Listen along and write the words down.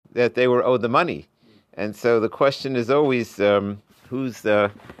that they were owed the money. And so the question is always who's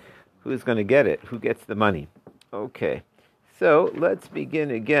going to get it? Who gets the money? Okay. So let's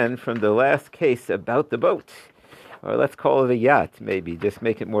begin again from the last case about the boat. Or let's call it a yacht, maybe, just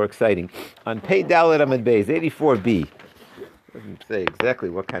make it more exciting. On Pei Dalet Amud Beis, 84b. Doesn't say exactly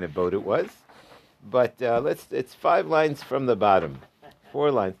what kind of boat it was, but it's 5 lines from the bottom.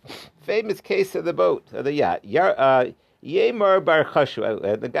 4 lines. Famous case of the boat, of the yacht. Yemar Bar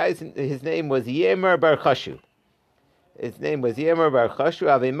Chashu. His name was Yemar Bar Chashu. His name was Yemar Bar Chashu.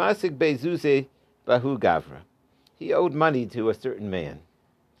 Avemasik Bezuze Bahu Gavra. He owed money to a certain man.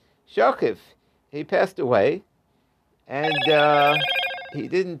 Shochiv, he passed away, and he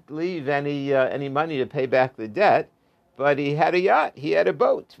didn't leave any money to pay back the debt, but he had a yacht. He had a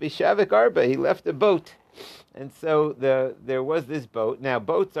boat. Vishavik Arba. He left a boat. And so there was this boat. Now,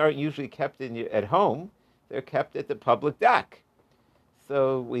 boats aren't usually kept at home. They're kept at the public dock.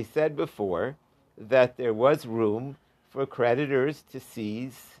 So we said before that there was room for creditors to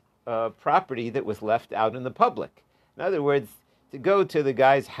seize property that was left out in the public. In other words, to go to the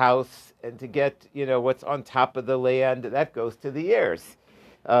guy's house and to get, what's on top of the land, that goes to the heirs.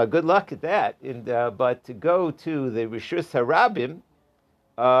 Good luck at that. But to go to the Rishus Harabim,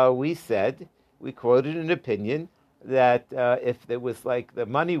 we quoted an opinion that if there was the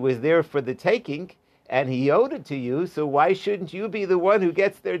money was there for the taking and he owed it to you, so why shouldn't you be the one who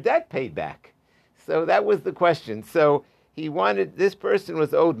gets their debt paid back? So that was the question. So this person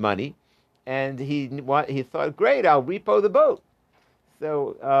was owed money, and he thought, great, I'll repo the boat.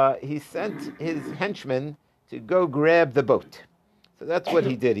 So he sent his henchmen to go grab the boat. So that's what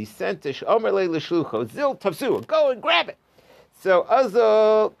he did. He sent to Omer Le L'Shlucho, Zil Tavsu, go and grab it. So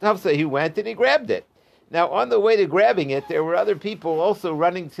Azal Tavsa, he went and he grabbed it. Now, on the way to grabbing it, there were other people also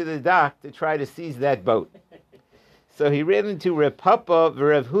running to the dock to try to seize that boat. So he ran into Reb Papa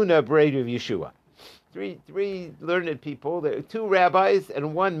Rev Huna Braid of Yeshua. Three learned people, 2 rabbis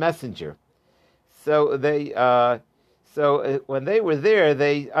and 1 messenger. So when they were there,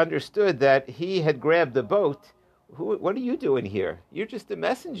 they understood that he had grabbed the boat. What are you doing here? You're just a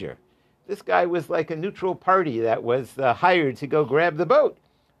messenger. This guy was like a neutral party that was hired to go grab the boat.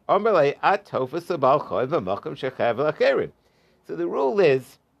 So the rule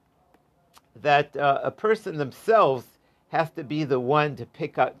is that a person themselves has to be the one to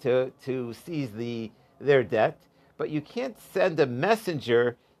pick up to seize their debt, but you can't send a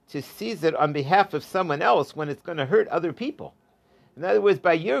messenger to seize it on behalf of someone else when it's going to hurt other people. In other words,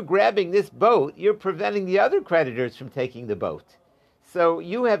 by your grabbing this boat, you're preventing the other creditors from taking the boat. So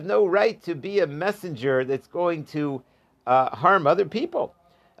you have no right to be a messenger that's going to harm other people.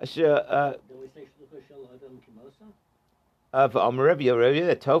 If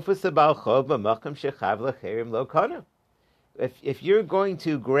you're going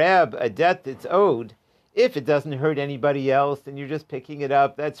to grab a debt that's owed, if it doesn't hurt anybody else and you're just picking it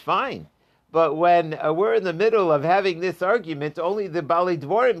up, that's fine. But when we're in the middle of having this argument, only the Bali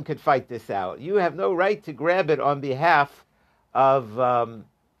Dvorim could fight this out. You have no right to grab it on behalf of one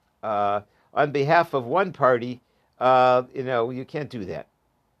party. You can't do that.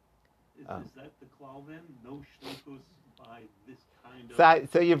 Is that the klal then? No shlichus by this kind of...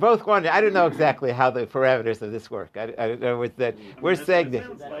 So you're both wondering. I don't know exactly how the parameters of this work. I don't know what that. We're saying that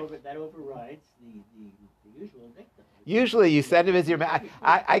overrides the usual dictum. Usually you send him as your man.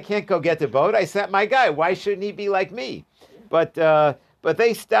 I can't go get the boat. I sent my guy. Why shouldn't he be like me? Yeah. But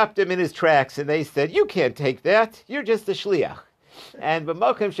they stopped him in his tracks and they said, you can't take that. You're just a shliach. And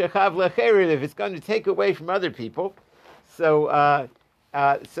b'mokem shechav lecherid, if it's going to take away from other people, so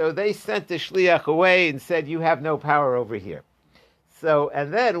they sent the shliach away and said, you have no power over here. So,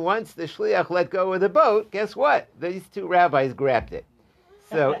 and then once the shliach let go of the boat, guess what? These 2 rabbis grabbed it.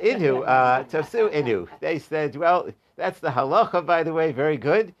 So Tafsu Inu, they said, well, that's the halacha, by the way, very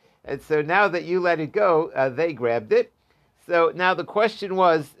good. And so now that you let it go, they grabbed it. So now the question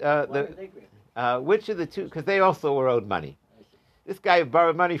was, which of the 2, because they also were owed money. This guy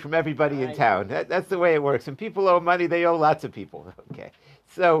borrowed money from everybody in town. That's the way it works. When people owe money, they owe lots of people. Okay.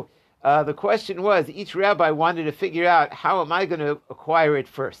 So the question was, each rabbi wanted to figure out, how am I going to acquire it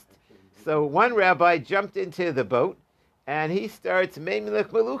first? So one rabbi jumped into the boat, and he starts Meimelech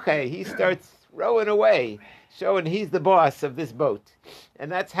Meluche. He starts rowing away, showing he's the boss of this boat.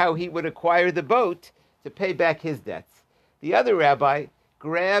 And that's how he would acquire the boat to pay back his debts. The other rabbi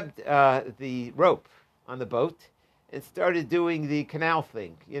grabbed the rope on the boat and started doing the canal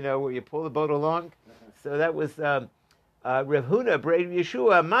thing, where you pull the boat along. So that was Rav Huna, Braid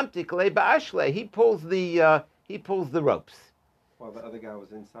Yeshua, Mamtik Le Ba'ashle. He pulls the ropes. While the other guy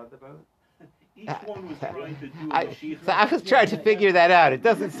was inside the boat? Each one was trying to do I, what she so I was trying to figure that out. It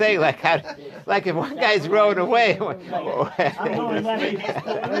doesn't say like if one guy's rowing away. I'm going left.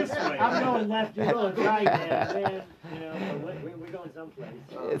 I'm going left. You're going right, man. You know, we're going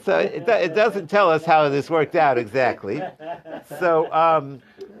someplace. So it doesn't tell us how this worked out exactly. So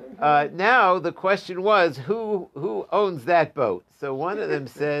now the question was, who owns that boat? So one of them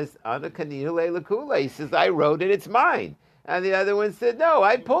says, Ana Kanina Leila Kula. He says, I rowed it, it's mine. And the other one said, no,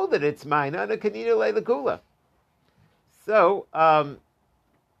 I pulled it, it's mine. Ana Kanina Leila Kula. So when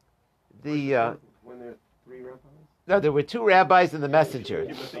there are three rabbis? no, there were two rabbis and the messenger.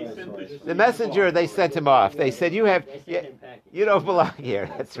 The messenger, they sent him off. They said, you don't belong here.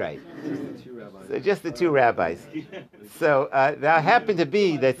 That's right. So just the two rabbis. So now it happened to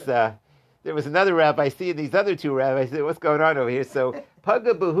be that there was another rabbi seeing these other two rabbis. Said, what's going on over here? So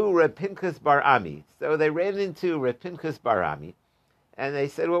Pagabahu Reb Pinchas Bar Ami. So they ran into Reb Pinchas Bar Ami, and they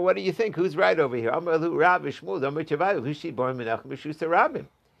said, well, what do you think? Who's right over here?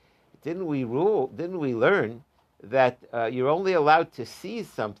 Didn't we learn that you're only allowed to seize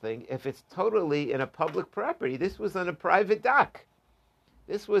something if it's totally in a public property? This was on a private dock.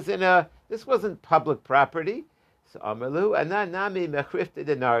 This wasn't public property. So Amalu Ananami Mechrifta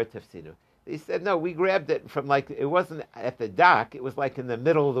Denar Tafsinu. They said, no, we grabbed it from it wasn't at the dock, it was like in the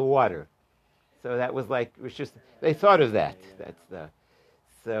middle of the water. So that was it was just, they thought of that. How'd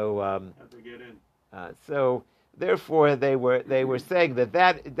they get in? So therefore they were saying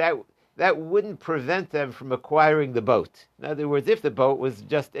that wouldn't prevent them from acquiring the boat. In other words, if the boat was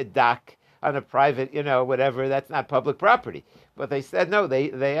just a dock on a private, whatever, that's not public property. But they said, no,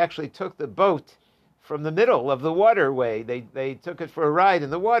 they actually took the boat from the middle of the waterway. They took it for a ride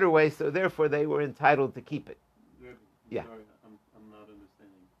in the waterway, so therefore they were entitled to keep it. Yeah. Sorry, I'm not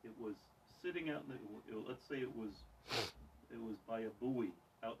understanding. It was sitting out in let's say it was by a buoy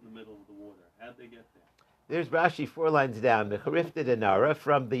out in the middle of the water. How'd they get there? There's Rashi 4 lines down, the Charif de Denara,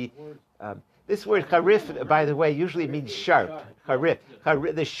 from the, this word Charif, by the way, usually means sharp. Charif,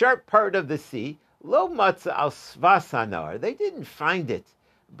 the sharp part of the sea, Lo Matza al Svasanar. They didn't find it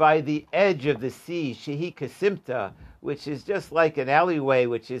by the edge of the sea, Shehi Kasimta, which is just like an alleyway,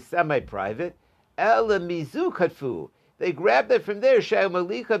 which is semi-private. El Mizu Katfu. They grabbed it from there, Shao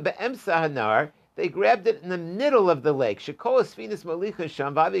Malicha Be'emsa Hanar. They grabbed it in the middle of the lake. Shekol Sfinas Malicha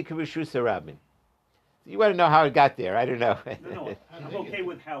Shamvavi Kavushu Sarabin. You want to know how it got there? I don't know. No, I'm okay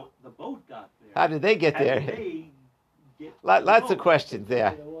with how the boat got there. How did they get there? How did they get Lots of questions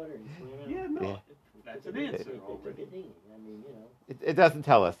there. Yeah, no, that's an answer already. It doesn't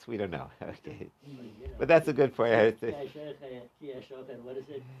tell us. We don't know. Okay, but that's a good point. What is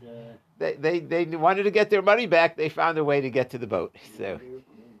it? They wanted to get their money back. They found a way to get to the boat.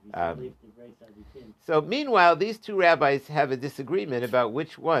 So meanwhile, these two rabbis have a disagreement about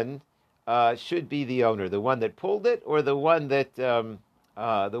which one should be the owner, the one that pulled it or the one that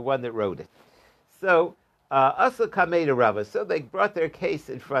rowed it. So Asa Kamei to Rava. So they brought their case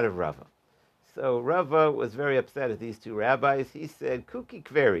in front of Rava. So Rava was very upset at these two rabbis. He said, "Kuki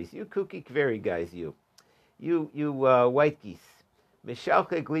kveris, you kuki kveri guys, you white geese,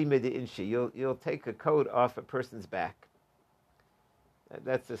 mishalcha glima de inshi. You'll take a coat off a person's back.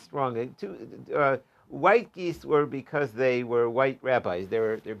 That's a strong. White geese were because they were white rabbis.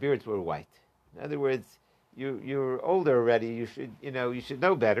 Their beards were white. In other words, you're older already. You should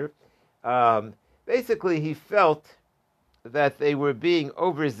know better. Basically, he felt that they were being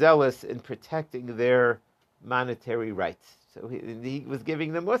overzealous in protecting their monetary rights. So he was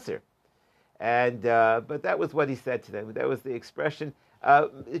giving them musr. And but that was what he said to them. That was the expression.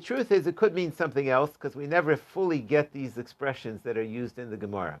 The truth is, it could mean something else because we never fully get these expressions that are used in the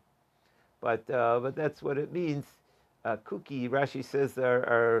Gemara. But that's what it means. Kuki, Rashi says,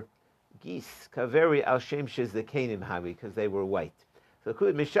 are geese, kaveri al shem shezakanim havi, because they were white. So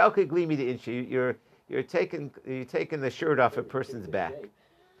mishalka glimi de inchi, you're taking the shirt off a person's back.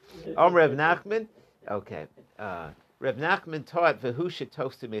 Reb Nachman, okay. Reb Nachman taught v'hu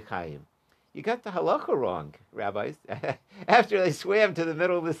shetostu mechayim. You got the halacha wrong, rabbis. After they swam to the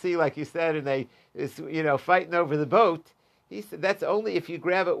middle of the sea, like you said, and they, fighting over the boat, he said that's only if you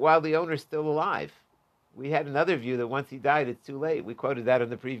grab it while the owner's still alive. We had another view that once he died, it's too late. We quoted that on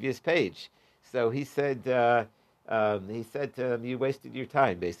the previous page. So he said to him, you wasted your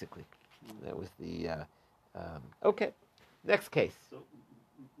time, basically. That was the okay. Next case. So,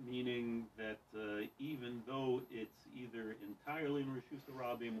 meaning that even though it's either entirely in Rishus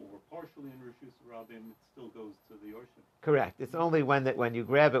Harabim or partially in Rishus Harabim, it still goes to the Orshim. Correct. It's only when you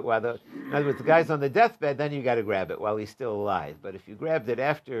grab it in other words, the guy's on the deathbed, then you got to grab it while he's still alive. But if you grabbed it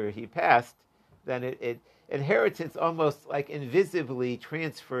after he passed, then it inheritance almost like invisibly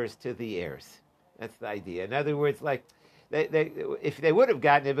transfers to the heirs. That's the idea. In other words, like if they would have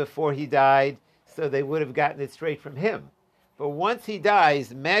gotten it before he died, so they would have gotten it straight from him. But once he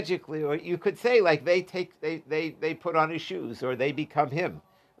dies, magically, or you could say like they put on his shoes or they become him.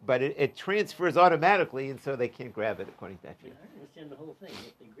 But it transfers automatically, and so they can't grab it according to that view. I understand the whole thing.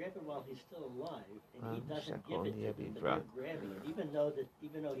 If they grab it while he's still alive, and he doesn't give it to them, but they're grabbing it,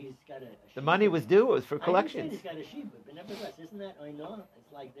 even though he's got a the money was due. It was for collections. I understand he's got a sheep, but nevertheless, isn't that I know?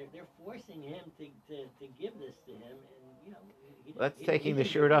 It's like they're forcing him to give this to him, and That's taking the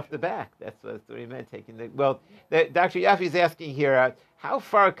shirt off the back. That's what he meant. Taking the Dr. Yaffe is asking here, how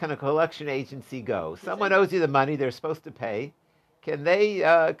far can a collection agency go? Someone owes you the money; they're supposed to pay. Can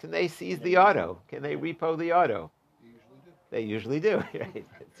they seize the auto? Can they repo the auto? They usually do. Right?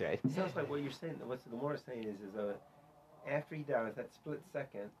 That's right. It sounds like what you're saying. What the Gemara is saying is after he dies, that split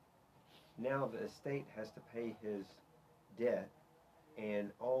second, now the estate has to pay his debt, and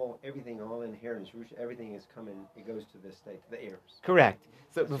all inheritance, everything is coming. It goes to the estate, to the heirs. Correct.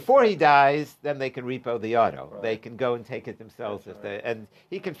 So before he dies, then they can repo the auto. Right. They can go and take it themselves That's and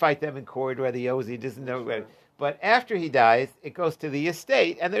he can fight them in court whether he owes. He doesn't know. Right. But after he dies, it goes to the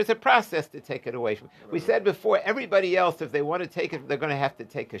estate, and there's a process to take it away from. We said before, everybody else, if they want to take it, they're going to have to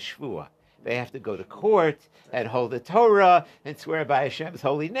take a shvuah. They have to go to court and hold the Torah and swear by Hashem's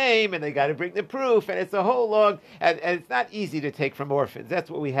holy name, and they got to bring the proof, and it's a whole long, and it's not easy to take from orphans. That's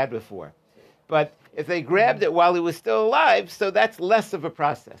what we had before. But if they grabbed it while he was still alive, so that's less of a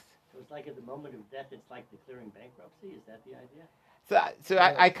process. So it's like at the moment of death, it's like declaring bankruptcy. Is that the idea? So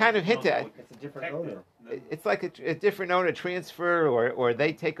I kind of hinted. It's a different owner. It's like a different owner transfer, or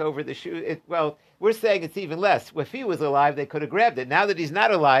they take over the shoe. Well, we're saying it's even less. If he was alive, they could have grabbed it. Now that he's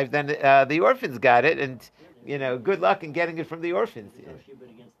not alive, then the orphans got it, and good luck in getting it from the orphans. There's no shibud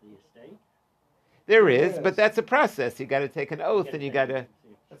against the estate. There is, but that's a process. You got to take an oath, and you got to.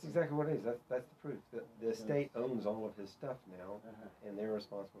 That's exactly what it is. That's the proof. The estate owns all of his stuff now, and they're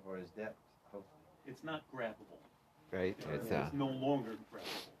responsible for his debt. It's not grabbable. Right. It's no longer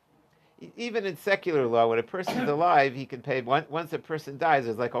grabbable. Even in secular law, when a person's alive, he can pay. Once a person dies,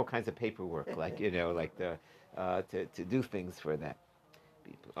 there's like all kinds of paperwork, like to do things for that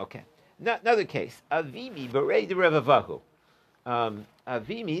people. Okay. Another case. Avimi berei de Revavahu.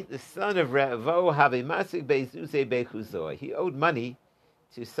 Avimi, the son of Revo, have a masig bezuze bechuzoi. He owed money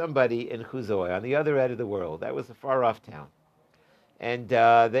to somebody in Chuzoi, on the other end of the world. That was a far-off town. And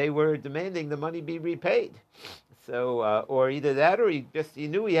they were demanding the money be repaid. So, or either that, or he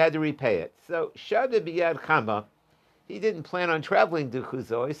knew he had to repay it. So, Shada biyad Chama, he didn't plan on traveling to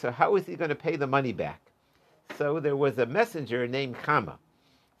Chuzoi, so how was he going to pay the money back? So there was a messenger named Chama.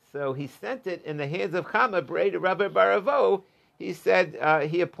 So he sent it in the hands of Chama, Berei de Rabbi Baravo. He said,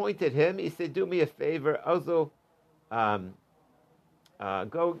 he appointed him. He said, do me a favor, Ozo,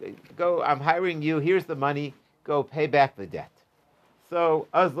 go, I'm hiring you, here's the money, go pay back the debt. So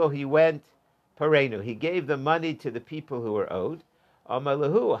Oslo, he went, Parenu, he gave the money to the people who were owed.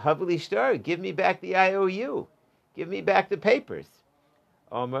 Amalahu, Havli Shtar, give me back the IOU, give me back the papers.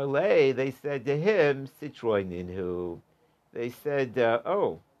 Omerle, they said to him, Citroy Ninhu, they said,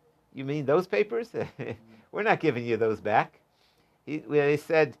 oh, you mean those papers? We're not giving you those back. They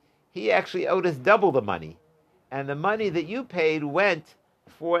said, he actually owed us double the money. And the money that you paid went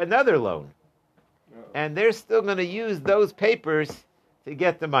for another loan. And they're still going to use those papers to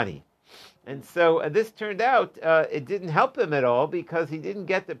get the money. And so this turned out, it didn't help him at all because he didn't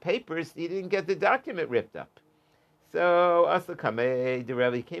get the papers, he didn't get the document ripped up. So Asakame, the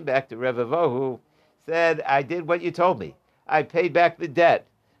Rebbe, came back to Revavohu, said, I did what you told me. I paid back the debt,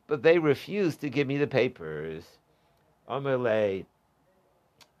 but they refused to give me the papers. Omerle,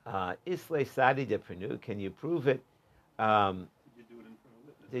 Isle Sadi de Penu, can you prove it?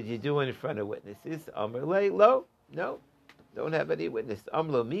 Did you do it in front of witnesses? Omerle, lo, no, don't have any witness.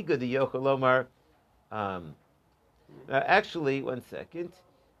 Amlo miga de Yochalomar. Actually, one second.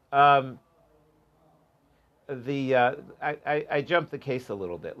 I jumped the case a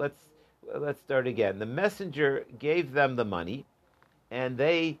little bit. Let's start again. The messenger gave them the money, and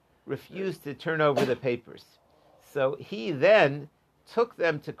they refused to turn over the papers. So he then took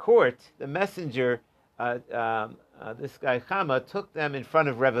them to court. The messenger, this guy Chama, took them in front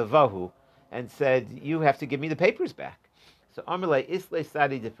of Revavohu and said, "You have to give me the papers back." So Amalei Isle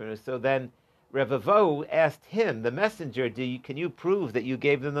Sadi Definu. So then Revavohu asked him, the messenger, can you prove that you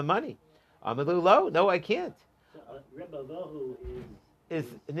gave them the money? Amalu lo, no, I can't. So Revavohu is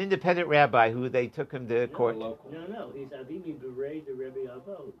an independent rabbi who they took him to court. No, he's Avimi Berei the Rebbe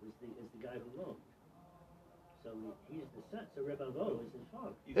Avo, is the guy who loaned. So he's the son. So Rebbe Avo is his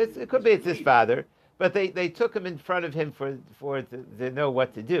father. It could be it's his father, but they took him in front of him to know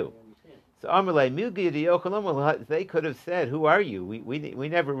what to do. So Amalei Milgi de Yochalam, they could have said, "Who are you? We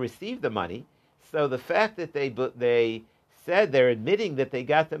never received the money." So the fact that they said they're admitting that they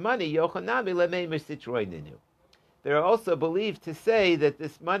got the money, Yochanami lemeimer sitroy ninu. They're also believed to say that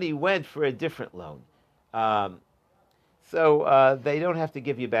this money went for a different loan. So they don't have to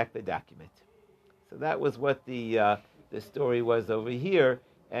give you back the document. So that was what the story was over here,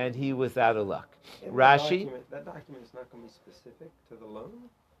 and he was out of luck. And Rashi, that document is not going to be specific to the loan?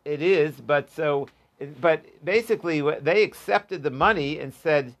 it is, but basically they accepted the money and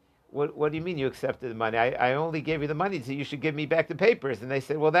said, what do you mean you accepted the money? I only gave you the money, so you should give me back the papers. And they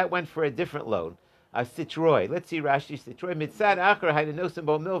said, well, that went for a different loan. Sitroy. Let's see Rashi. Sitroy mitzad achar haydenosim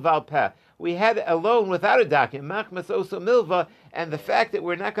bo milva peh. We had a loan without a document. Machmas oso milva, and the fact that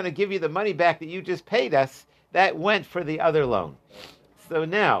we're not going to give you the money back that you just paid us, that went for the other loan. So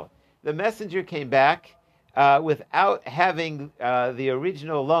now the messenger came back without having the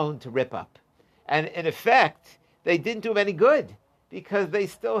original loan to rip up, and in effect, they didn't do him any good because they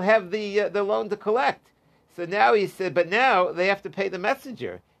still have the loan to collect. So now he said, but now they have to pay the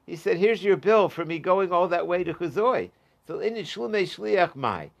messenger. He said, here's your bill for me going all that way to Chuzoi. So in shlume shliach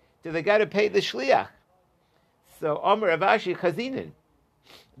mai, do they got to pay the shliach? So Omer Avashi Chazinin.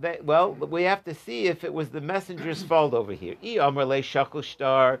 Well, we have to see if it was the messenger's fault over here. I Omer le shakul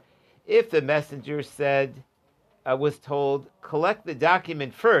shtar. If the messenger was told, collect the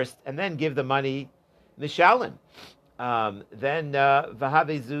document first and then give the money mishalim. Then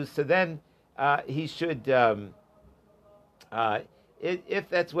Vahavezu, so then he should, if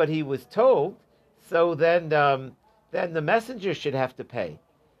that's what he was told, so then the messenger should have to pay,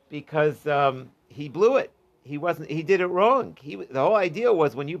 because he blew it. He did it wrong. The whole idea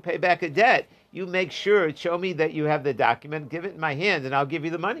was, when you pay back a debt, you make sure, show me that you have the document, give it in my hand, and I'll give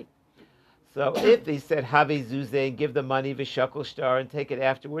you the money. So if they said Have Zuze and give the money v'shakul shtar and take it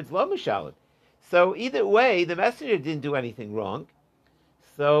afterwards, lo mishalim. So either way, the messenger didn't do anything wrong.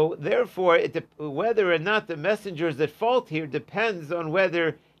 So therefore, whether or not the messenger is at fault here depends on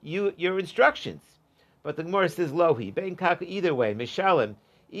whether your instructions. But the Gemara says lohi bein kaka, either way mishalim.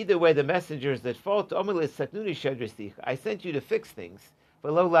 Either way, the messenger is at fault. I sent you to fix things,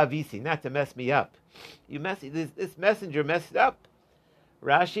 but lo lavisi, not to mess me up. This messenger messed up.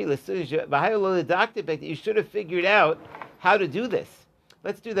 Rashi, you should have figured out how to do this.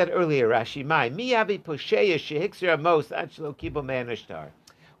 Let's do that earlier, Rashi.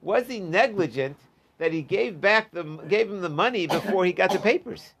 Was he negligent that he gave him the money before he got the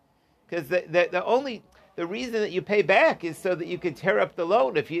papers? Because the reason that you pay back is so that you can tear up the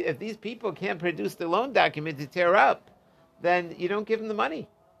loan. If these people can't produce the loan document to tear up, then you don't give them the money.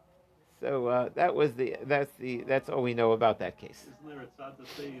 So that's all we know about that case. Isn't there a tzad to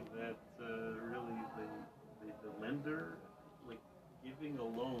say that really the lender, like giving a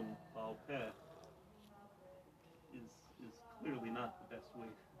loan al peh, is clearly not the best way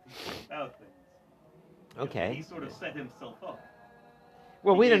to think about things. Okay. He sort of set himself up.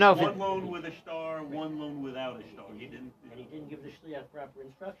 Well, we don't know if one loan with a star, one loan without a star. He didn't give the shliach proper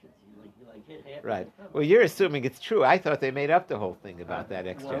instructions. He hit half. Right. Well, you're assuming it's true. I thought they made up the whole thing about that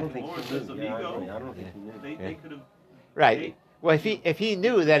extra. Well, I don't think they could have. Right. Well, if he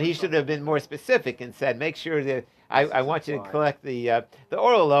knew that, he should have been more specific and said, make sure that I want you to collect the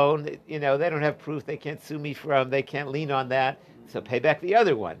oral loan. They don't have proof. They can't sue me they can't lean on that. So pay back the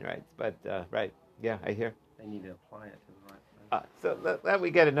other one, right? But right. Yeah, I hear. They need to apply it to the right place. So let we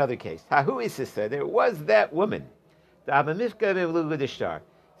get another case. Who is this? There was that woman. So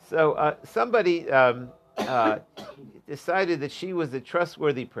somebody decided that she was a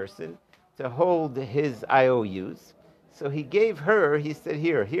trustworthy person to hold his IOUs. So he gave her. He said,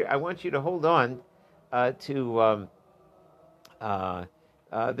 "Here, I want you to hold on to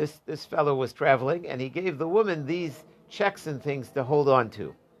this fellow was traveling, and he gave the woman these checks and things to hold on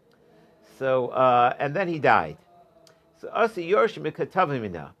to." So and then he died. So Asi Yorshim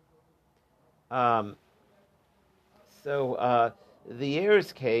Katavimina. So the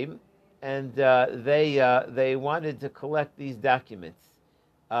heirs came, and they wanted to collect these documents.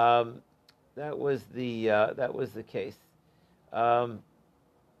 That was the case.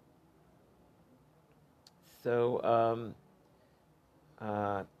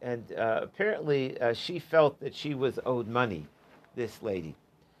 Apparently she felt that she was owed money, this lady.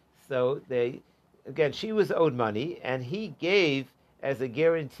 So she was owed money, and he gave as a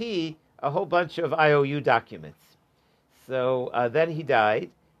guarantee a whole bunch of IOU documents. So then he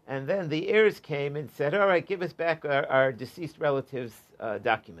died, and then the heirs came and said, all right, give us back our deceased relatives'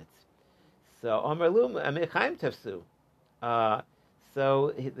 documents. So Omer Lum Amichaim Tafsu.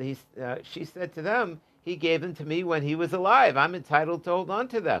 So she said to them, he gave them to me when he was alive. I'm entitled to hold on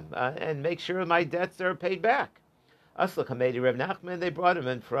to them and make sure my debts are paid back. Asla Chamedi Reb Nachman, they brought him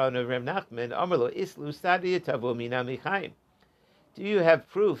in front of Reb Nachman. Amarlo Islu Sadi Tavu Mina Michaim. Do you have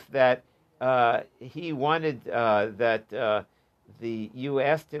proof that he wanted you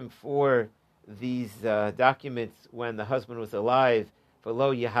asked him for these documents when the husband was alive for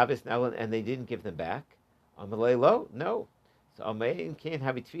lo Yahavis Nalan and they didn't give them back? Amalei lo, no. So Amein can't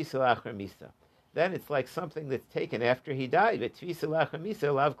have a tvisa lachar misa. Then it's like something that's taken after he died. But tvisa lachar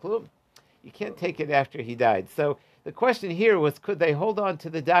misa lav klum. You can't take it after he died. So the question here was, could they hold on to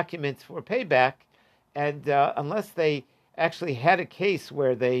the documents for payback? And unless they actually had a case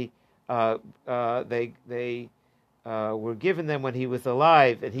where they were given them when he was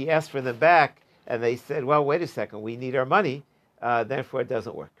alive, and he asked for them back, and they said, "Well, wait a second, we need our money," therefore it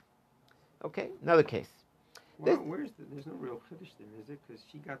doesn't work. Okay, another case. Well, there's no real chiddush there, is it? Because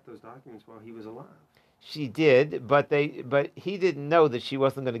she got those documents while he was alive. She did, but he didn't know that she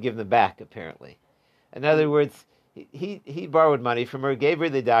wasn't going to give them back. Apparently, in other words, he borrowed money from her, gave her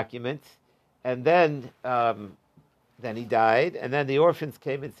the documents, and then he died, and then the orphans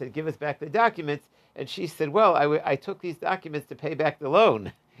came and said, "Give us back the documents," and she said, "Well, I took these documents to pay back the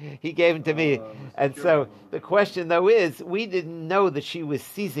loan." He gave them to me, and so the question though is, we didn't know that she was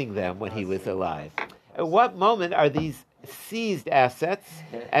seizing them when he was alive. At what moment are these seized assets,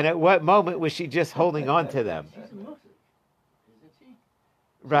 and at what moment was she just holding on to them? She's a muksik, isn't she?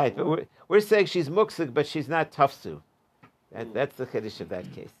 Right, but we're saying she's muksik, but she's not tafsu. That's the chiddush of that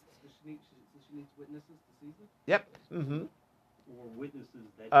case. She needs witnesses to seize it? Yep. Mm-hmm. Or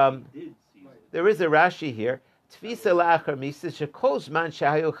witnesses that he did seize it? There is a Rashi here. Tfisa la'achar misa shekol zman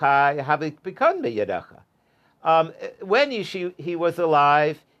shahayu chai havik bikon beyadacha. When he was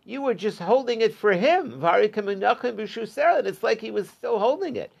alive, you were just holding it for him. It's like he was still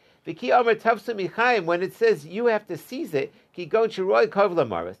holding it. When it says you have to seize it,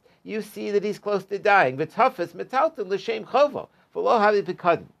 you see that he's close to dying. It's not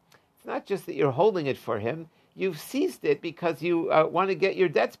just that you're holding it for him. You've seized it because you want to get your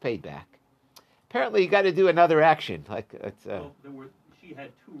debts paid back. Apparently, you got to do another action. She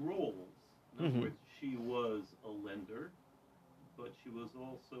had two roles. In other words, she was a lender, but she was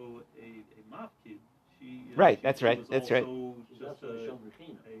also a mafkid. Right, that's right. Just right. A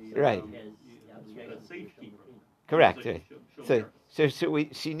safekeeper. Correct. Right. So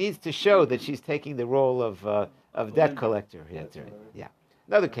she needs to show that she's taking the role of debt collector. Yeah, that's right. Yeah.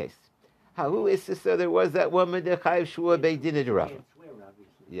 Another case. Who is this? So there was that woman that chayiv shua beidin edurav.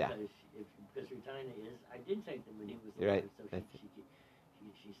 Yeah. Because her taina is, I did take them when he was alive. Right. So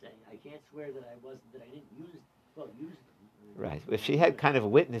she's saying, I can't swear that I didn't use them. Right. If she had kind of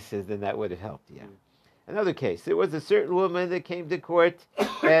witnesses, then that would have helped. Yeah. Another case. There was a certain woman that came to court,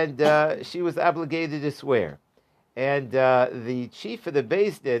 and she was obligated to swear. And the chief of the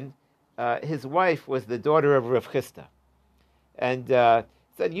Beis Din, his wife was the daughter of Rav Chisda. And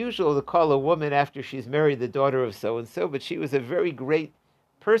it's unusual to call a woman after she's married the daughter of so-and-so, but she was a very great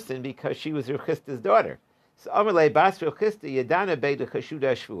person because she was Rav Chisda's daughter. So Amalei Bas Rav Chisda Yadana Beida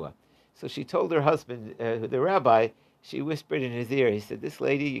Chashuda Shvua. So she told her husband, the rabbi, she whispered in his ear, he said, "This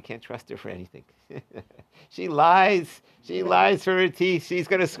lady, you can't trust her for anything. She lies for her teeth. She's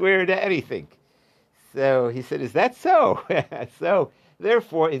going to swear to anything." So he said, "Is that so?" So,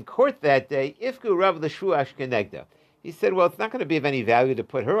 therefore, in court that day, Ifku Rav L'Shvu Ashkenegda. He said, well, it's not going to be of any value to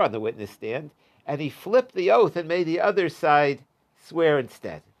put her on the witness stand. And he flipped the oath and made the other side swear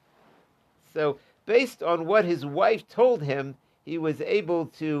instead. So, based on what his wife told him, he was able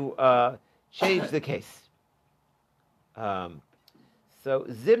to change the case. So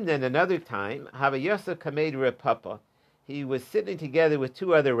Zimnan, another time, Havayasa Kamed Reb Papa, he was sitting together with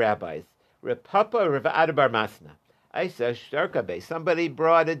two other rabbis, Reb Papa, Reb Adabar Masna. Isa Shtarkabe, somebody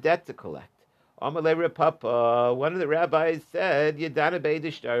brought a debt to collect. Amalei Reb Papa, one of the rabbis said, Yadana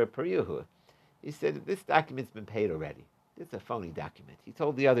Beidishtar Periuhu. He said, this document's been paid already. It's a phony document. He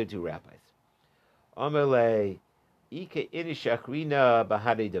told the other two rabbis. Amalei, Ika Inishachrina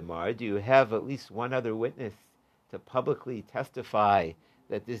Bahari Damar, do you have at least one other witness to publicly testify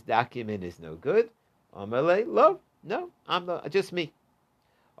that this document is no good? Amalei, no, just me.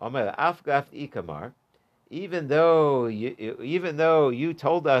 Amalei, Afgaf Ikamar, even though you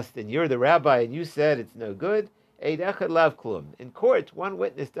told us and you're the rabbi and you said it's no good, Eidechad Lav Klum. In court, one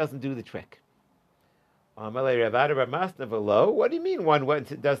witness doesn't do the trick. Amalei Ravada Ramasna Velo, what do you mean one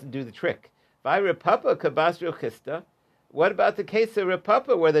witness doesn't do the trick? By Rapapa Kabas Rav Chisda, what about the case of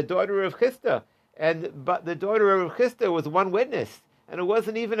Rapapa where the daughter of Chisda, but the daughter of Chisda was one witness, and it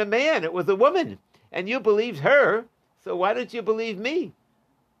wasn't even a man, it was a woman, and you believed her, So why don't you believe me?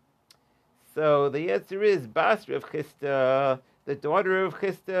 So the answer is Basra of Chisda, the daughter of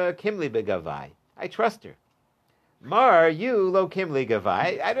Chisda, Kimli Begavai. I trust her. Mar, you lo Kimli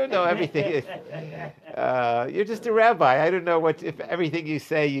Gavai. I don't know everything. You're just a rabbi. I don't know if everything you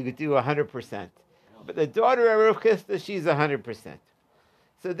say you could do 100%. But the daughter of Rav Chisda, she's 100%.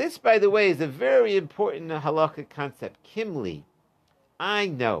 So this, by the way, is a very important halakhic concept. Kimli, I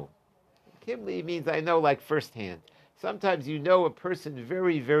know. Kimli means I know like firsthand. Sometimes you know a person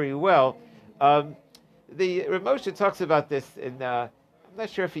very, very well. The Rav Moshe talks about this, and I'm not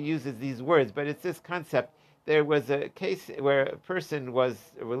sure if he uses these words, but it's this concept. There was a case where a person was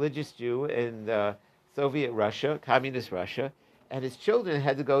a religious Jew in Soviet Russia, communist Russia, and his children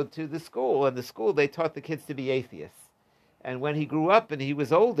had to go to the school. And the school, they taught the kids to be atheists. And when he grew up and he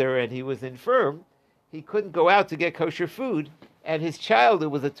was older and he was infirm, he couldn't go out to get kosher food. And his child, who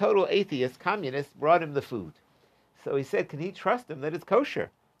was a total atheist, communist, brought him the food. So he said, can he trust him that it's kosher?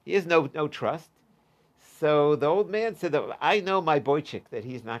 He has no trust. So the old man said, I know my boychik, that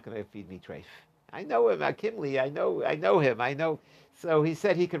he's not going to feed me treif. I know him, Kimli. I know him. So he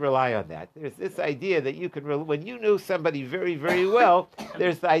said he could rely on that. There's this idea that you can, when you know somebody very, very well,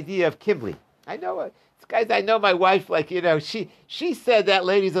 there's the idea of Kimli. I know guys. I know my wife. She said that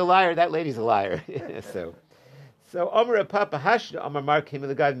lady's a liar. That lady's a liar. So Omer Papa Hashda Omer Mar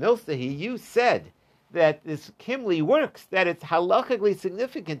Kimli God Milsahi. You said that this Kimli works. That it's halachically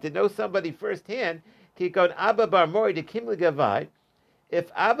significant to know somebody firsthand. Kikon Abba Bar Mori to Kimli Gavai.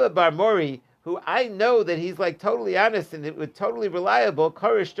 If Abba Bar Mori, who I know that he's like totally honest and totally reliable,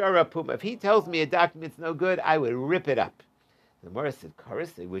 Karish Dara Puma. If he tells me a document's no good, I would rip it up. The Morris said,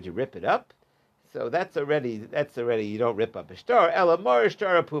 Karish, would you rip it up? So that's already you don't rip up a star. Ella Morish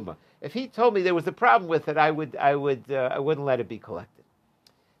Dara Puma. If he told me there was a problem with it, I wouldn't let it be collected.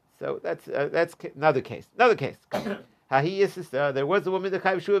 So that's another case. Another case. There was a woman, the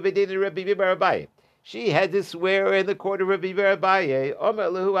Chaim Shua Bedin and Rabbi Barabai. She had to swear in the court of Rabbi Barabai.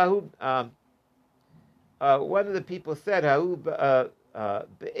 One of the people said, the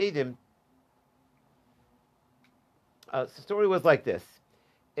story was like this.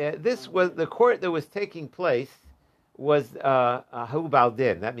 This was the court that was taking place was Hahu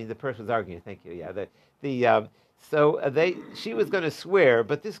Baldin. That means the person was arguing. Thank you. Yeah. She was going to swear,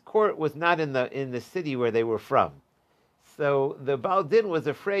 but this court was not in the city where they were from. So the Baldin was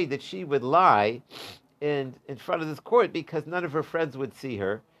afraid that she would lie in front of this court because none of her friends would see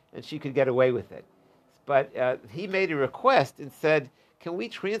her and she could get away with it. But he made a request and said, can we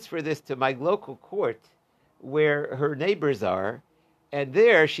transfer this to my local court where her neighbors are? And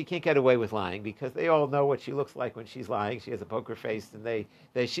there she can't get away with lying because they all know what she looks like when she's lying. She has a poker face and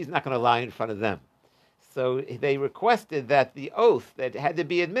she's not going to lie in front of them. So they requested that the oath that had to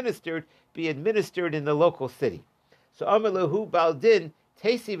be administered in the local city. So Amalahu Baldin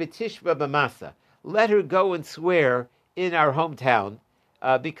Tesi V'Tishba B'Masa. Let her go and swear in our hometown,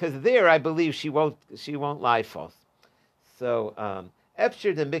 because there I believe she won't lie false. So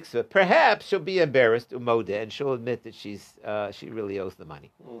Efshir the Mikvah, perhaps she'll be embarrassed, Umoda, and she'll admit that she really owes the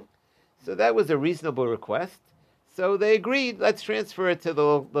money. So that was a reasonable request. So they agreed, let's transfer it to the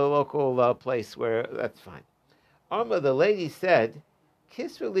local place where that's fine. Amma, the lady said,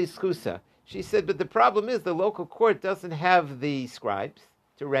 Kisrali Skusa. She said, but the problem is the local court doesn't have the scribes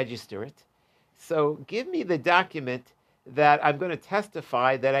to register it. So give me the document that I'm going to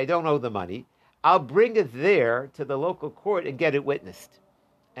testify that I don't owe the money. I'll bring it there to the local court and get it witnessed.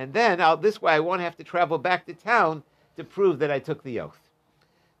 And then this way I won't have to travel back to town to prove that I took the oath.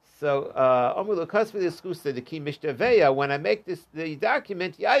 So, when I make the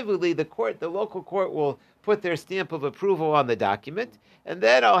document, the local court will put their stamp of approval on the document, and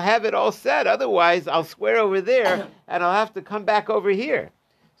then I'll have it all set. Otherwise, I'll swear over there, and I'll have to come back over here.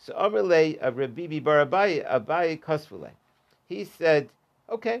 So, Rabbi Barabai Abai Kasvule. He said,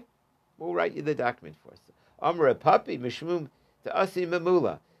 okay, we'll write you the document for us. Amr Papi Mishmum to Asi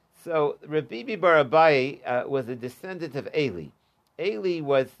Mamula. So, Rabbi Barabai was a descendant of Eli. Eli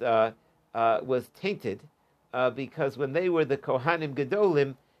was tainted because when they were the Kohanim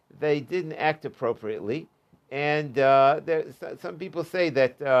Gedolim, they didn't act appropriately, and some people say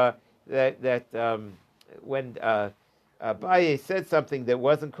that when Abaye said something that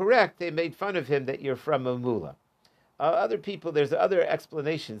wasn't correct, they made fun of him that you're from Mamula. Other people, there's other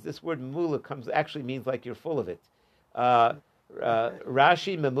explanations. This word Mamula actually means like you're full of it. Rashi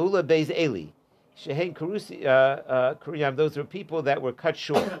Mamula Beis Eli. Shehen Kuriyam, those were people that were cut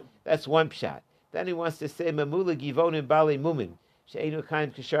short. That's one pshat. Then he wants to say Mamula Givonim Bali Mumin. She'enu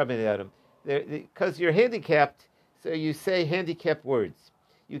Chaim Kishar Ben Adam. Because you're handicapped, so you say handicapped words.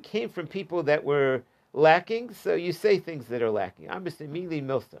 You came from people that were lacking, so you say things that are lacking. I'm just mili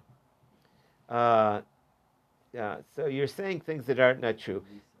milsa. So you're saying things that are not true.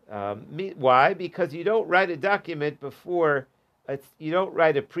 Why? Because you don't write a document before. You don't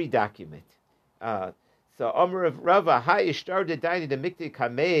write a pre-document. So Omer of Rava, Hayishtar the Daini the Mikti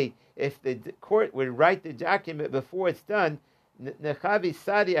Kamei. If the court would write the document before it's done, Nechavi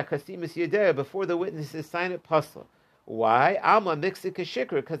Sadi Akasimus Yedea, before the witnesses sign it, puzzle. Why? Alma Mixika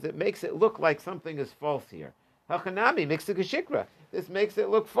Shikra, because it makes it look like something is false here. Hachanami Mixika Shikra. This makes it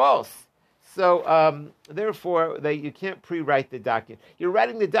look false. So, therefore, you can't pre-write the document. You're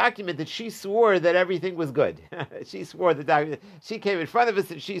writing the document that she swore that everything was good. She swore the document. She came in front of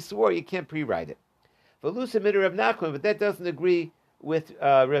us and she swore. You can't pre-write it. Velusa Mitter Rav Nachman, but that doesn't agree with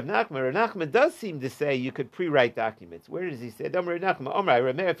Rav Nachman. Rav Nachman does seem to say you could pre-write documents. Where does he say?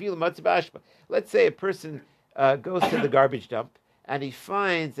 Let's say a person goes to the garbage dump and he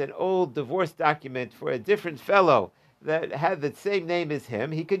finds an old divorce document for a different fellow that had the same name as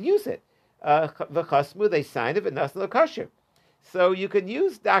him. He could use it. They signed it, but nasal kosher. So you can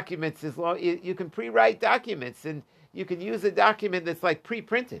use documents as long you can pre-write documents, and you can use a document that's like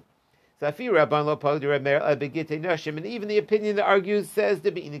pre-printed. And even the opinion that argues says to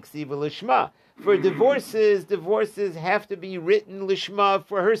be iniksiva lishma. For divorces have to be written lishma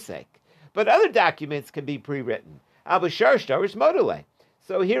for her sake. But other documents can be pre-written.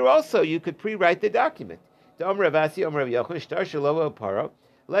 So here also you could pre-write the document.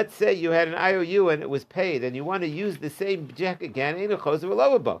 Let's say you had an IOU and it was paid, and you want to use the same check again. In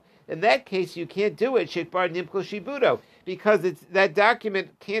that case, you can't do it. Shikbar nimkul shibudo, because that document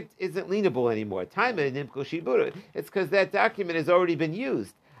isn't lienable anymore. Time it nimkul shibudo. It's because that document has already been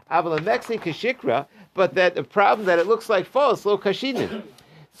used. But that the problem that it looks like false, lo kashinin.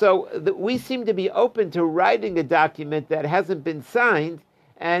 So we seem to be open to writing a document that hasn't been signed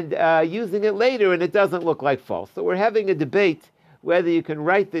and using it later, and it doesn't look like false. So we're having a debate whether you can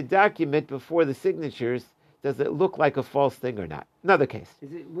write the document before the signatures. Does it look like a false thing or not? Another case. Is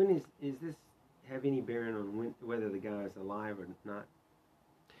this have any bearing on whether the guy is alive or not?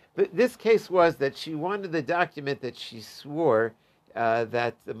 But this case was that she wanted the document that she swore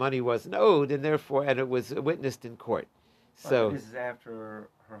that the money wasn't owed, and therefore, and it was witnessed in court. So this is after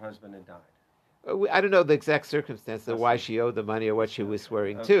her husband had died. I don't know the exact circumstance of why she owed the money or what she was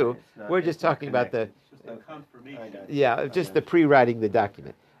swearing to. We're just talking about the just the pre-writing the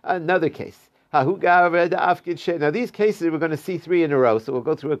document. Another case. Now these cases we're going to see 3 in a row, so we'll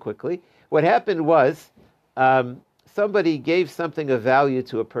go through it quickly. What happened was somebody gave something of value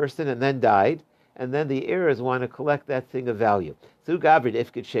to a person and then died, and then the heirs want to collect that thing of value. So Gavrid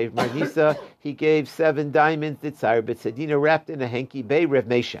Ifkid Shev Marnisa, he gave 7 diamonds, Ditzar B'Tzadina, wrapped in a hanky bay, Rev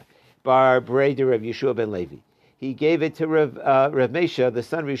Mesha, bar Breder of Yeshua ben Levi. He gave it to Rev Mesha, the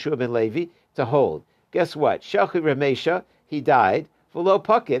son of Yeshua ben Levi, to hold. Guess what? Shalchi Rev Mesha, he died, below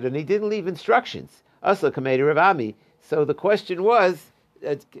pocket, and he didn't leave instructions. Asla Kamei Rav Ami. So the question was,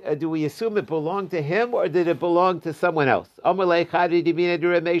 do we assume it belonged to him, or did it belong to someone else?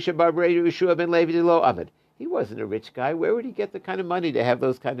 He wasn't a rich guy. Where would he get the kind of money to have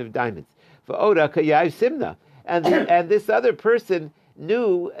those kind of diamonds? And this other person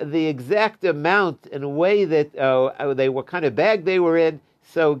knew the exact amount and way that they were kind of bag they were in,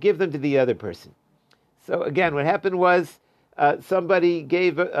 so give them to the other person. So again, what happened was somebody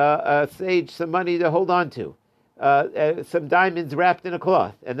gave a sage some money to hold on to, some diamonds wrapped in a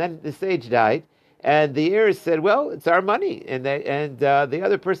cloth, and then the sage died, and the heirs said, well, it's our money, and the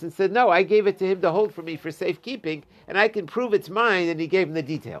other person said, no, I gave it to him to hold for me for safekeeping, and I can prove it's mine, and he gave him the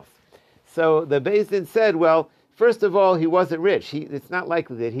details. So the Beis Din said, well, first of all, he wasn't rich. It's not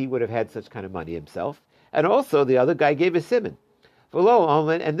likely that he would have had such kind of money himself, and also the other guy gave a simon.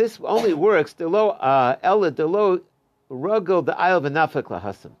 And this only works,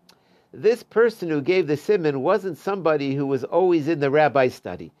 this person who gave the simon wasn't somebody who was always in the rabbi's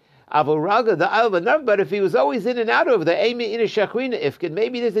study. But if he was always in and out of the ifkin,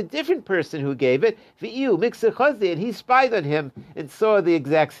 maybe there's a different person who gave it, and he spied on him and saw the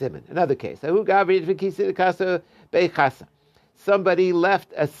exact simon. Another case. Somebody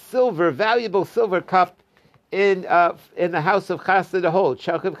left a valuable silver cup in the house of Chasa to hold.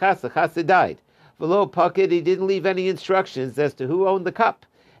 Shachim Chasa died. Below pocket, he didn't leave any instructions as to who owned the cup.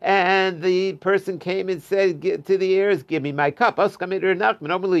 And the person came and said to the heirs, give me my cup. Nachman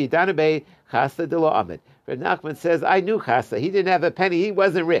says, I knew Chasa. He didn't have a penny. He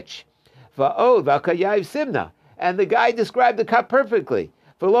wasn't rich. And the guy described the cup perfectly.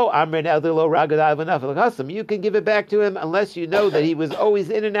 You can give it back to him unless you know that he was always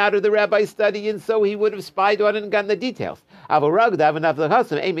in and out of the rabbi's study, and so he would have spied on it and gotten the details.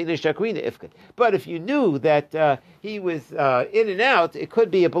 But if you knew that he was in and out, it could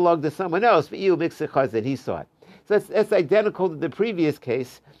be it belonged to someone else, but you mix that he saw it. So that's identical to the previous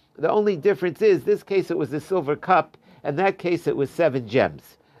case. The only difference is, this case it was a silver cup, and that case it was 7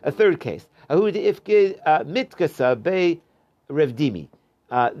 gems. A third case. Mitkasa be Revdimi.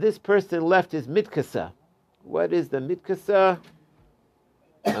 This person left his mitkasa. What is the mitkasa?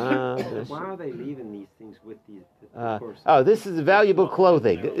 Why are they leaving these things with these? This is valuable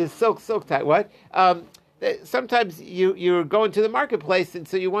clothing. It's silk tie. What? Sometimes you're going to the marketplace, and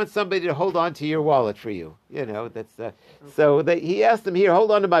so you want somebody to hold on to your wallet for you. That's so he asked him here,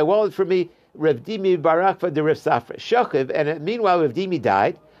 hold on to my wallet for me. Rav Dimi Barakva de Rav Safra Shochiv, and meanwhile Rav Dimi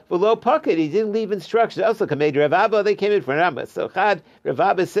died. Below pocket, he didn't leave instructions. Also, Kamed Rav Abba, they came in for Rambam. So Chad, Rav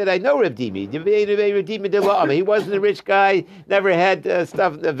Abba said, I know Rav Dimi. He wasn't a rich guy, never had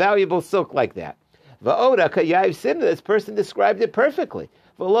valuable silk like that. Va'oda Kayav Simna, this person described it perfectly.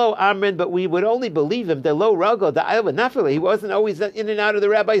 Below Amrin, but we would only believe him. The low rago, the Iowa Nafila. He wasn't always in and out of the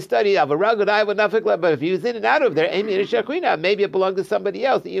rabbi's study. Of a rago, the Iowa Nafila. But if he was in and out of there, maybe it belonged to somebody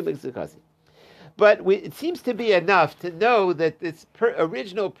else. But it seems to be enough to know that this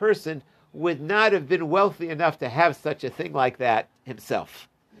original person would not have been wealthy enough to have such a thing like that himself.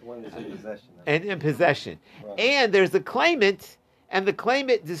 The one that's in possession. And in possession. Right. And there's a claimant, and the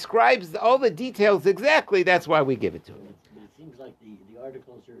claimant describes all the details exactly. That's why we give it to him. But it seems like the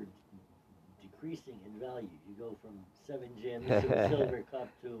articles are decreasing in value. You go from 7 gems to a silver cup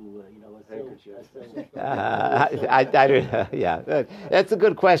to a silver. I don't know. Yeah, that's a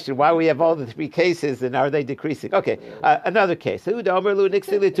good question. Why we have all the 3 cases, and are they decreasing? Okay, another case.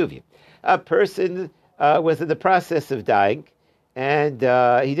 A person was in the process of dying, and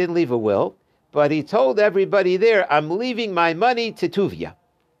he didn't leave a will, but he told everybody there, I'm leaving my money to Tuvia.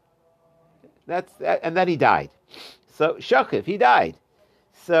 And then he died. So Shochiv, he died.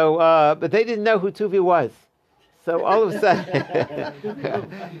 So, but they didn't know who Tuvia was. So all of a sudden,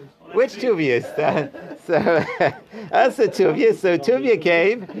 which Tuvia is that? So that's a Tuvia. So Tuvia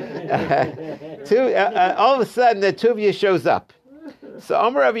came. All of a sudden, the Tuvia shows up. So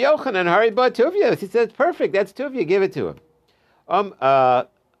Omer Rav Yochanan, Hariba Tuvia. He says, perfect, that's Tuvia, give it to him.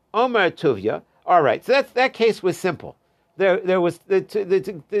 Omer Tuvia. All right, so that case was simple. There was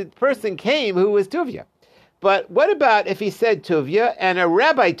the person came who was Tuvia. But what about if he said Tuvia and a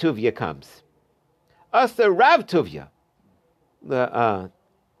Rabbi Tuvia comes? Asa Rav Tuvia.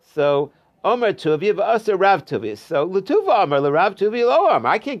 So Omer Tuvia, but Asa Rav Tuvia. So L'Tuva Omer, L'Rav Tuvia, Lo Omer.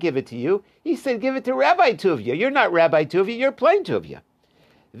 I can't give it to you. He said, give it to Rabbi Tuvia. You're not Rabbi Tuvia, you're plain Tuvia.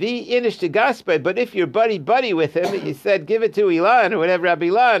 Vi inish to Gaspe, but if you're buddy with him, you said, give it to Ilan, or whatever, Rabbi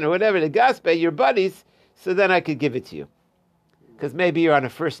Ilan, or whatever, the Gaspe, you're buddies, so then I could give it to you. Because maybe you're on a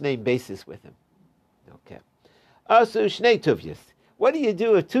first-name basis with him. Okay. Asu Shnei Tuvias. What do you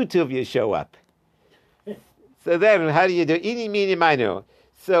do if 2 Tuvias show up? So then, how do you do? Ini, mini, mino.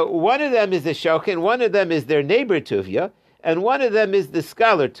 So one of them is the Shochin, one of them is their neighbor Tuvia, and one of them is the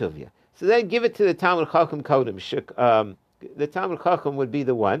scholar Tuvia. So then give it to the Talmud Chacham Kodim. The Talmud Chacham would be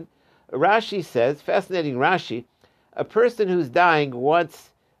the one. Rashi says, fascinating Rashi, a person who's dying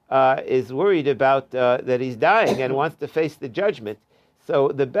is worried about that he's dying and wants to face the judgment. So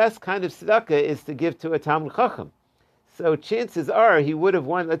the best kind of tzedakah is to give to a Talmud Chacham. So chances are he would have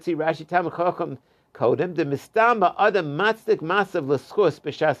won, let's see, Rashi Talmud Chacham Kodim, the mistama adam matzdik masav l'schus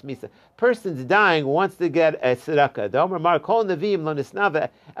b'shas misa. Person's dying, wants to get a tzedakah. The Omer Mar kol neviim lo nisnava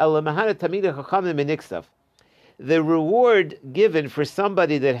el mahana tamida chachamim miniksav. The reward given for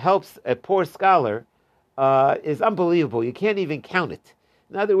somebody that helps a poor scholar is unbelievable. You can't even count it.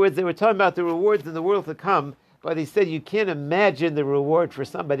 In other words, they were talking about the rewards in the world to come, but he said you can't imagine the reward for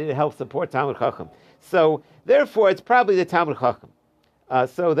somebody that helps the poor Talmud Chacham. So, therefore, it's probably the Talmud Chacham.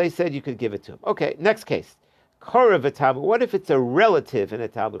 So they said you could give it to him. Okay, next case. Korav a Talmud. What if it's a relative in a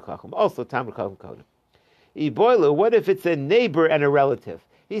Talmud Chacham? Also Talmud Chacham Kodim. Iboilu. What if it's a neighbor and a relative?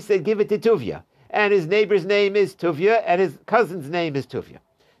 He said give it to Tuvia. And his neighbor's name is Tuvia, and his cousin's name is Tuvia.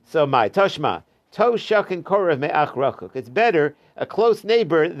 So my Toshma. To Shak and Korav me'ach rachuk. It's better a close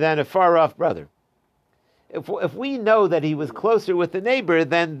neighbor than a far-off brother. If we know that he was closer with the neighbor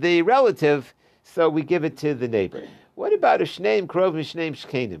than the relative, so we give it to the neighbor. What about a Shneim Krov and Shneim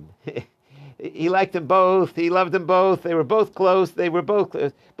Shkenim? He liked them both. He loved them both. They were both close. They were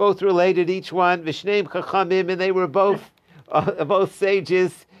both related. Each one V'Shneim Chachamim, and they were both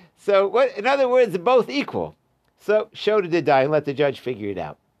sages. So, in other words, both equal. So, show to the die and let the judge figure it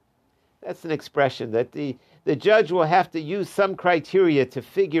out. That's an expression that the judge will have to use some criteria to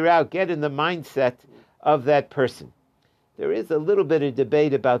figure out, get in the mindset of that person. There is a little bit of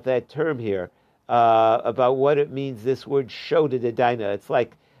debate about that term here. about what it means, this word shoda dedaina. It's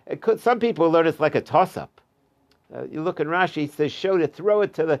like, some people learn it's like a toss-up. You look in Rashi, it says shoda, throw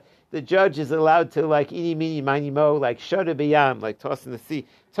it to the judge is allowed to, like, eeny, meeny, miny, mo, like shoda biyam, like toss in the sea.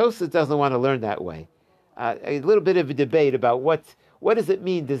 Tosfos doesn't want to learn that way. A little bit of a debate about what does it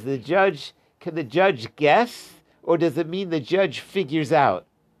mean? Can the judge guess, or does it mean the judge figures out?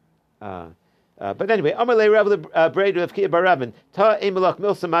 But anyway,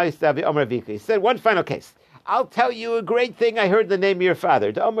 he said one final case. I'll tell you a great thing I heard in the name of your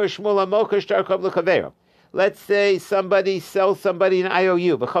father. Let's say somebody sells somebody an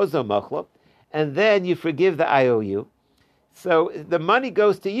IOU, and then you forgive the IOU. So the money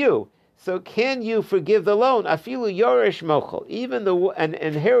goes to you. So can you forgive the loan? Afilu yorish mochel. Even an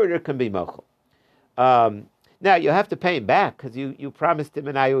inheritor can be mochel. Now, you have to pay him back because you promised him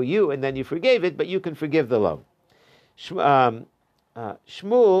an IOU and then you forgave it, but you can forgive the loan. Shmuel,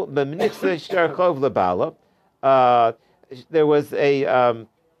 there was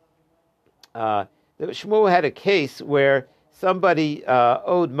Shmuel had a case where somebody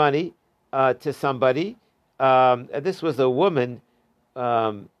owed money to somebody. This was a woman,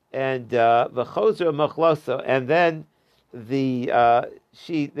 and then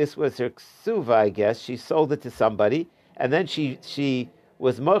this was her ksuva, I guess. She sold it to somebody, and then she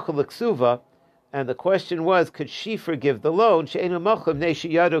was mochel ksuva, and the question was, could she forgive the loan?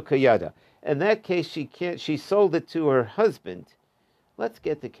 In that case, she can't. She sold it to her husband. Let's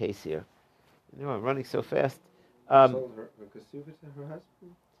get the case here. I'm running so fast. Sold her ksuva to her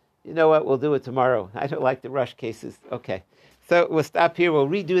husband? You know what? We'll do it tomorrow. I don't like to rush cases. Okay. So we'll stop here. We'll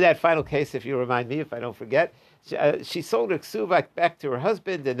redo that final case if you remind me, if I don't forget. She sold her ksuva back to her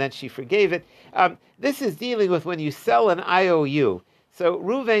husband, and then she forgave it. This is dealing with when you sell an IOU. So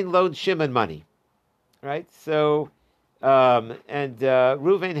Ruvain loaned Shimon money, right? So,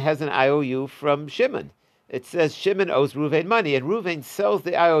 Ruvain has an IOU from Shimon. It says Shimon owes Ruvain money, and Ruvain sells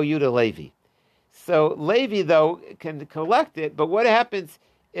the IOU to Levi. So Levi, though, can collect it, but what happens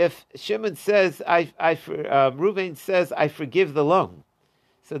if Shimon says, Ruvain says, I forgive the loan?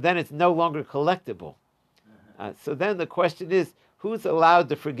 So then it's no longer collectible. So then the question is, who's allowed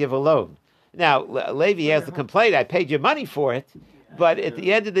to forgive a loan? Now, Levi has a complaint, I paid you money for it, but at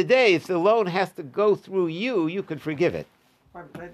the end of the day, if the loan has to go through you, you can forgive it.